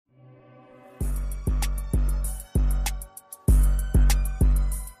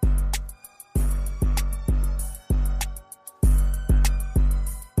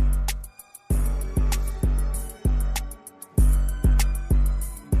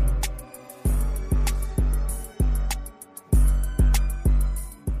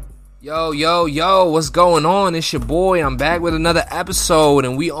Yo, what's going on? It's your boy. I'm back with another episode,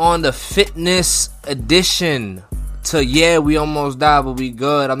 and we on the fitness edition. We almost died, but we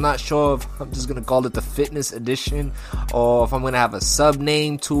good. I'm not sure if I'm just gonna call it the fitness edition, or if I'm gonna have a sub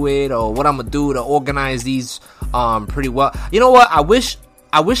name to it, or what I'm gonna do to organize these pretty well. You know what? I wish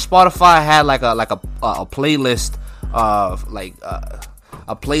Spotify had like a playlist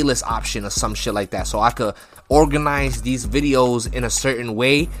a playlist option or some shit like that, so I could organize these videos in a certain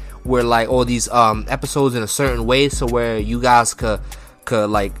way, where like all these episodes in a certain way, so where you guys could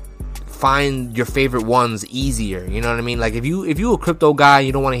like find your favorite ones easier. You know what I mean? Like if you a crypto guy,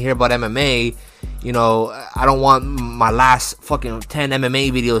 you don't want to hear about MMA. You know, I don't want my last fucking 10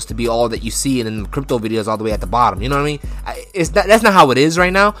 MMA videos to be all that you see, and then the crypto videos all the way at the bottom. You know what I mean? That's not how it is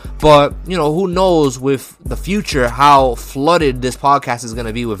right now. But you know, who knows with the future how flooded this podcast is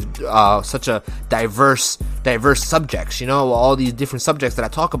gonna be with such a diverse subjects. You know, all these different subjects that I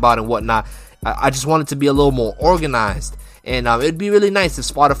talk about and whatnot. I just want it to be a little more organized, and it'd be really nice if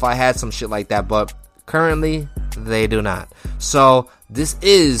Spotify had some shit like that. But currently, they do not. So this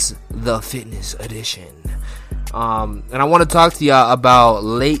is the fitness edition. And I want to talk to y'all about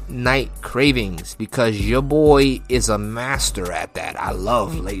late night cravings, because your boy is a master at that. I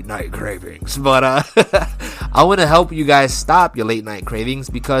love late night cravings, but I want to help you guys stop your late night cravings,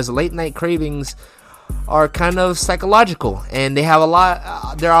 because late night cravings are kind of psychological, and they have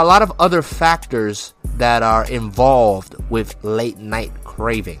there are a lot of other factors that are involved with late night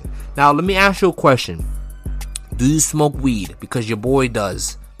craving. Now, let me ask you a question. Do you smoke weed? Because your boy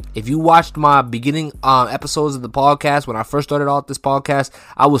does. If you watched my beginning episodes of the podcast, when I first started off this podcast,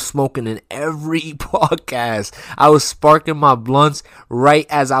 I was smoking in every podcast. I was sparking my blunts right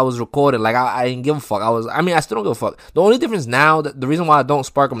as I was recording. Like, I didn't give a fuck. I still don't give a fuck. The only difference now, the reason why I don't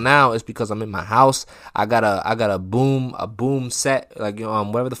spark them now is because I'm in my house. I got a boom set, like, you know,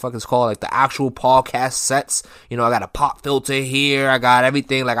 whatever the fuck it's called, like the actual podcast sets. You know, I got a pop filter here. I got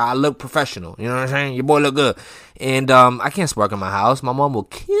everything. Like, I look professional. You know what I'm saying? Your boy look good. And I can't spark in my house. My mom will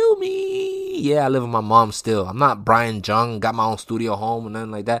kill me. Yeah, I live with my mom still. I'm not Brian Jung, got my own studio home or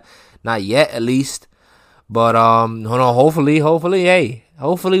nothing like that. Not yet, at least. But hopefully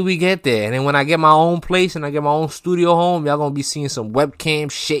we get there. And then when I get my own place and I get my own studio home, y'all gonna be seeing some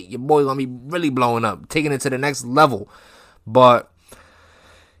webcam shit. Your boy gonna be really blowing up, taking it to the next level. But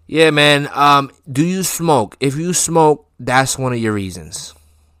yeah, man. Do you smoke? If you smoke, that's one of your reasons.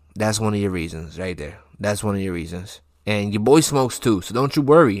 That's one of your reasons right there. That's one of your reasons. And your boy smokes too, so don't you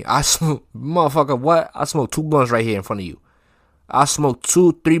worry. I smoke, motherfucker, what? I smoke 2 blunts right here in front of you. I smoke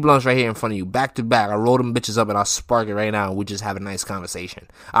 3 blunts right here in front of you, back to back. I roll them bitches up and I'll spark it right now, and we just have a nice conversation.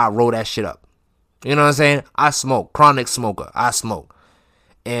 I roll that shit up. You know what I'm saying? I smoke. Chronic smoker. I smoke.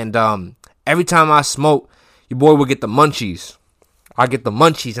 And every time I smoke, your boy will get the munchies. I get the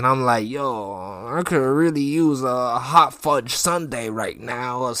munchies, and I'm like, yo, I could really use a hot fudge sundae right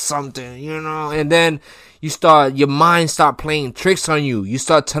now or something, you know? And then your mind start playing tricks on you. You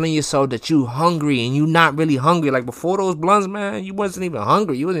start telling yourself that you hungry, and you not really hungry. Like before those blunts, man, you wasn't even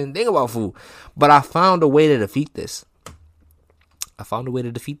hungry. You wasn't even thinking about food. But I found a way to defeat this.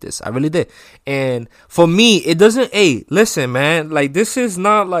 I really did. And for me, it doesn't, hey, listen, man, like, this is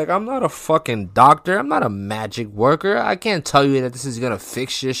not like, I'm not a fucking doctor. I'm not a magic worker. I can't tell you that this is going to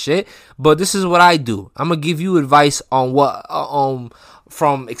fix your shit, but this is what I do. I'm going to give you advice on what,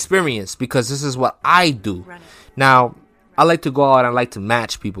 from experience, because this is what I do. Now, I like to go out and I like to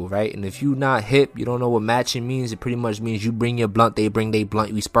match people, right? And if you not hip, you don't know what matching means. It pretty much means you bring your blunt, they bring their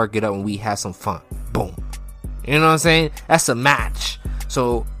blunt, we spark it up, and we have some fun. Boom. You know what I'm saying? That's a match.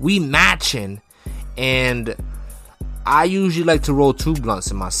 So we matching, and I usually like to roll 2 blunts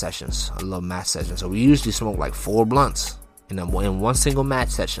in my sessions. I love match sessions. So we usually smoke like 4 blunts in one single match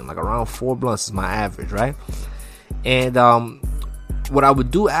session. Like around 4 blunts is my average, right? And what I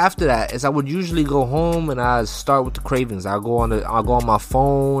would do after that is I would usually go home and I start with the cravings. I'll go on my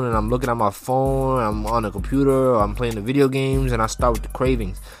phone, and I'm looking at my phone, I'm on the computer, or I'm playing the video games, and I start with the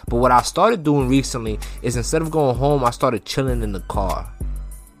cravings. But what I started doing recently is, instead of going home, I started chilling in the car.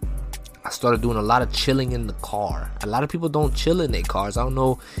 I started doing a lot of chilling in the car. A lot of people don't chill in their cars. I don't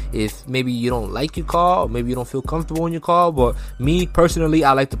know if maybe you don't like your car, or maybe you don't feel comfortable in your car, but me personally,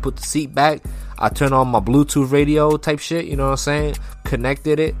 I like to put the seat back. I turn on my Bluetooth radio type shit, you know what I'm saying?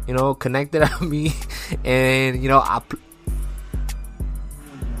 Connected at me, and, you know,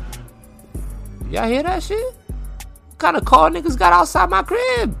 y'all hear that shit? What kind of car niggas got outside my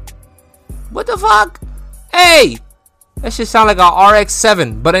crib? What the fuck? Hey! That shit sound like a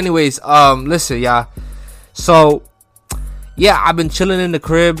RX-7. But anyways, listen, y'all. So, yeah, I've been chilling in the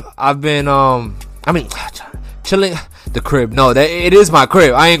crib. I've been, chilling. the crib. No, it is my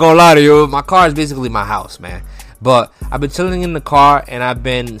crib. I ain't gonna lie to you. My car is basically my house, man. But I've been chilling in the car and I've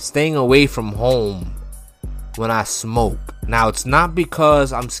been staying away from home when I smoke. Now, it's not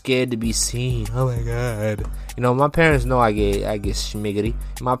because I'm scared to be seen. Oh my god. You know, my parents know I get schmiggity.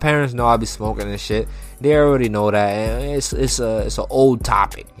 My parents know I be smoking and shit. They already know that. And it's an old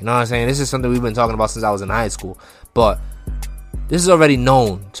topic. You know what I'm saying? This is something we've been talking about since I was in high school. But this is already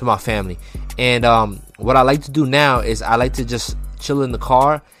known to my family. And what I like to do now is I like to just chill in the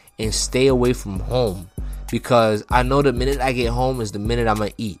car and stay away from home, because I know the minute I get home is the minute I'm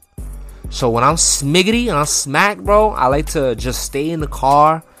gonna eat. So when I'm smiggity and I'm smacked, bro, I like to just stay in the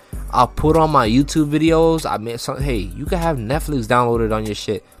car. I'll put on my YouTube videos. Hey, you can have Netflix downloaded on your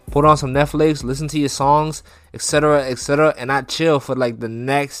shit. Put on some Netflix, listen to your songs, etc., etc., and I chill for like the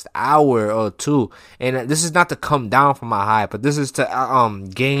next hour or two. And this is not to come down from my high, but this is to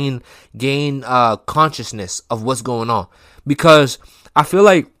gain consciousness of what's going on. Because I feel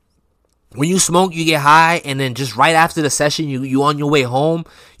like when you smoke, you get high, and then just right after the session, you on your way home,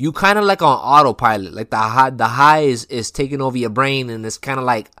 you kind of like on autopilot. Like the high is taking over your brain, and it's kind of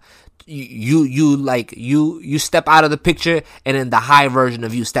like you step out of the picture, and then the high version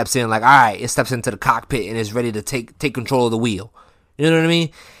of you steps in. Like, all right, it steps into the cockpit and is ready to take control of the wheel. You know what I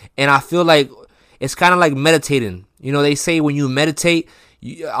mean? And I feel like it's kind of like meditating. You know, they say when you meditate,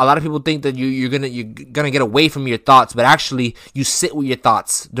 a lot of people think that you're gonna get away from your thoughts, but actually you sit with your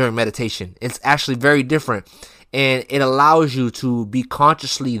thoughts during meditation. It's actually very different, and it allows you to be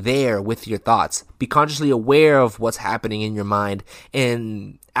consciously there with your thoughts, be consciously aware of what's happening in your mind,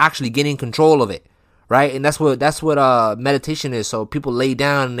 and actually getting control of it, right? And that's what meditation is. So people lay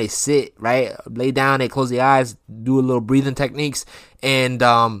down and they sit, right? Lay down, they close their eyes, do a little breathing techniques, and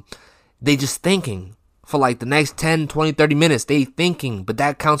they just thinking. For like the next 10, 20, 30 minutes, they thinking, but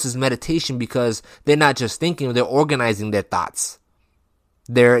that counts as meditation because they're not just thinking, they're organizing their thoughts.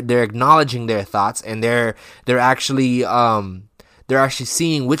 They're acknowledging their thoughts, and they're actually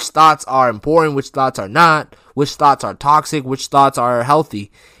seeing which thoughts are important, which thoughts are not, which thoughts are toxic, which thoughts are healthy.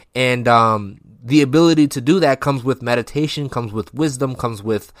 And the ability to do that comes with meditation, comes with wisdom, comes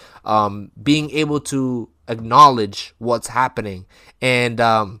with being able to acknowledge what's happening. And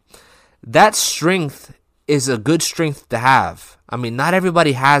that strength is a good strength to have. I mean, not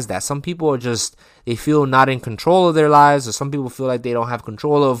everybody has that. Some people are just, they feel not in control of their lives, or some people feel like they don't have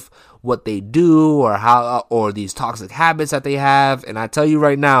control of what they do, or how, or these toxic habits that they have. And I tell you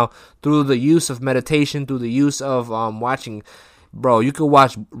right now, through the use of meditation, through the use of watching, bro, you could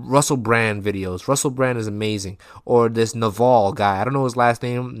watch Russell Brand videos. Russell Brand is amazing. Or this Naval guy, I don't know his last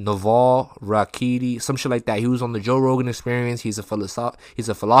name, Naval Rakiti, some shit like that. He was on the Joe Rogan Experience. He's a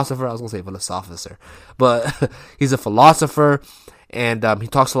philosopher. I was gonna say philosopher, but he's a philosopher, and he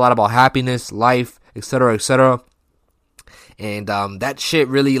talks a lot about happiness, life, etc., etc. And that shit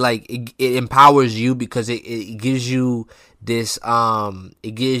really, like, it empowers you, because it gives you this this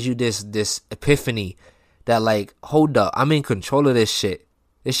epiphany that, like, hold up, I'm in control of this shit.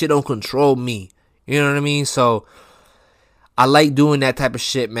 This shit don't control me. You know what I mean? So I like doing that type of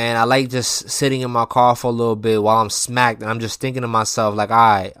shit, man. I like just sitting in my car for a little bit while I'm smacked, and I'm just thinking to myself, like, all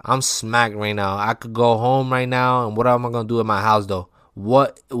right, I'm smacked right now. I could go home right now, and what am I gonna do at my house though?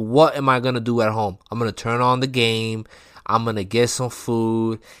 What am I gonna do at home? I'm gonna turn on the game. I'm gonna get some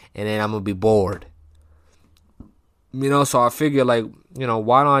food, and then I'm gonna be bored. You know, so I figure, like, you know,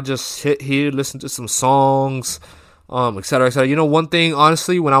 why don't I just sit here, listen to some songs, et cetera, et cetera. You know, one thing,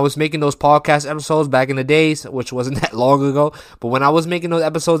 honestly, when I was making those podcast episodes back in the days, which wasn't that long ago, but when I was making those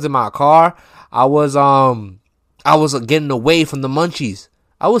episodes in my car, I was getting away from the munchies.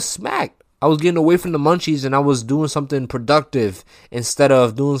 I was smacked. I was getting away from the munchies, and I was doing something productive instead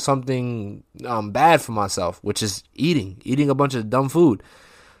of doing something bad for myself, which is eating a bunch of dumb food.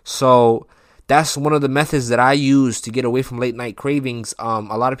 So that's one of the methods that I use to get away from late night cravings. A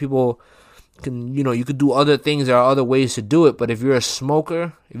lot of people can, you know, you could do other things. There are other ways to do it. But if you're a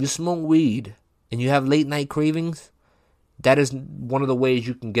smoker, if you smoke weed and you have late night cravings, that is one of the ways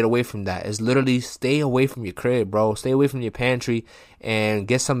you can get away from that, is literally stay away from your crib, bro. Stay away from your pantry and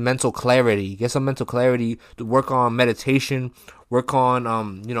get some mental clarity. Get some mental clarity to work on meditation, work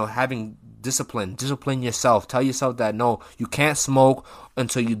on, you know, having discipline yourself. Tell yourself that, no, you can't smoke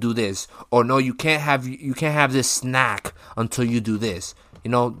until you do this, or no, you can't have this snack until you do this. You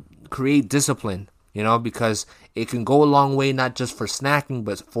know, create discipline, you know, because it can go a long way, not just for snacking,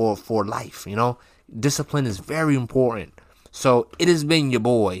 but for life. You know, discipline is very important. So it has been your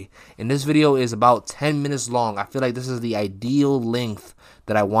boy, and this video is about 10 minutes long. I feel like this is the ideal length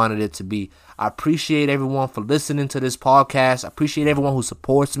that I wanted it to be. I appreciate everyone for listening to this podcast. I appreciate everyone who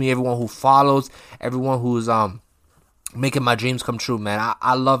supports me, everyone who follows, everyone who's making my dreams come true, man.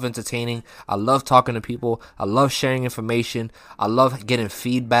 I love entertaining. I love talking to people. I love sharing information. I love getting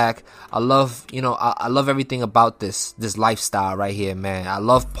feedback. I love, I love everything about this lifestyle right here, man. I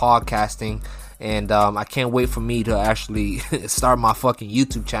love podcasting. And I can't wait for me to actually start my fucking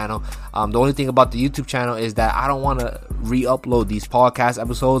YouTube channel. The only thing about the YouTube channel is that I don't want to re-upload these podcast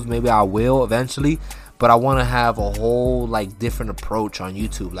episodes. Maybe I will eventually, but I want to have a whole like different approach on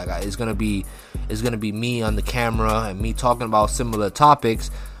YouTube. Like it's gonna be me on the camera and me talking about similar topics,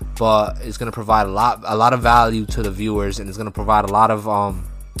 but it's gonna provide a lot of value to the viewers, and it's gonna provide a lot of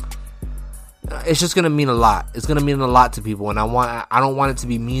it's just gonna mean a lot. It's gonna mean a lot to people, and I don't want it to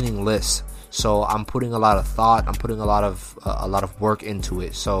be meaningless. So I'm putting a lot of thought. I'm putting a lot of work into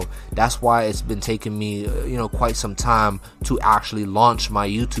it. So that's why it's been taking me, quite some time to actually launch my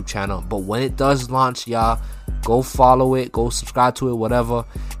YouTube channel. But when it does launch, y'all, go follow it, go subscribe to it, whatever.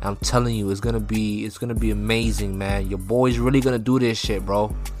 And I'm telling you, it's gonna be amazing, man. Your boy's really gonna do this shit,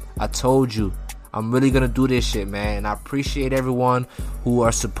 bro. I told you. I'm really gonna do this shit, man, and I appreciate everyone who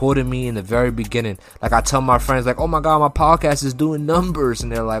are supporting me in the very beginning. Like, I tell my friends, like, oh my god, my podcast is doing numbers,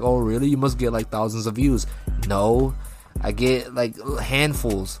 and they're like, oh really? You must get like thousands of views. No, I get like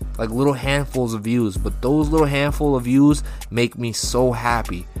handfuls, like little handfuls of views, but those little handful of views make me so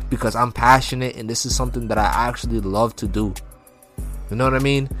happy because I'm passionate, and this is something that I actually love to do. You know what I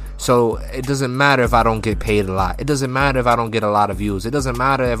mean? So it doesn't matter if I don't get paid a lot. It doesn't matter if I don't get a lot of views. It doesn't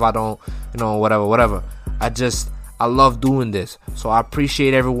matter if I don't, whatever. I love doing this. So I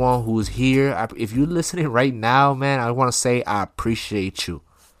appreciate everyone who's here. If you're listening right now, man, I want to say I appreciate you.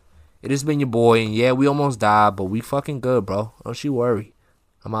 It has been your boy, and yeah, we almost died, but we fucking good, bro. Don't you worry.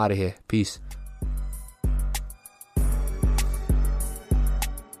 I'm out of here. Peace.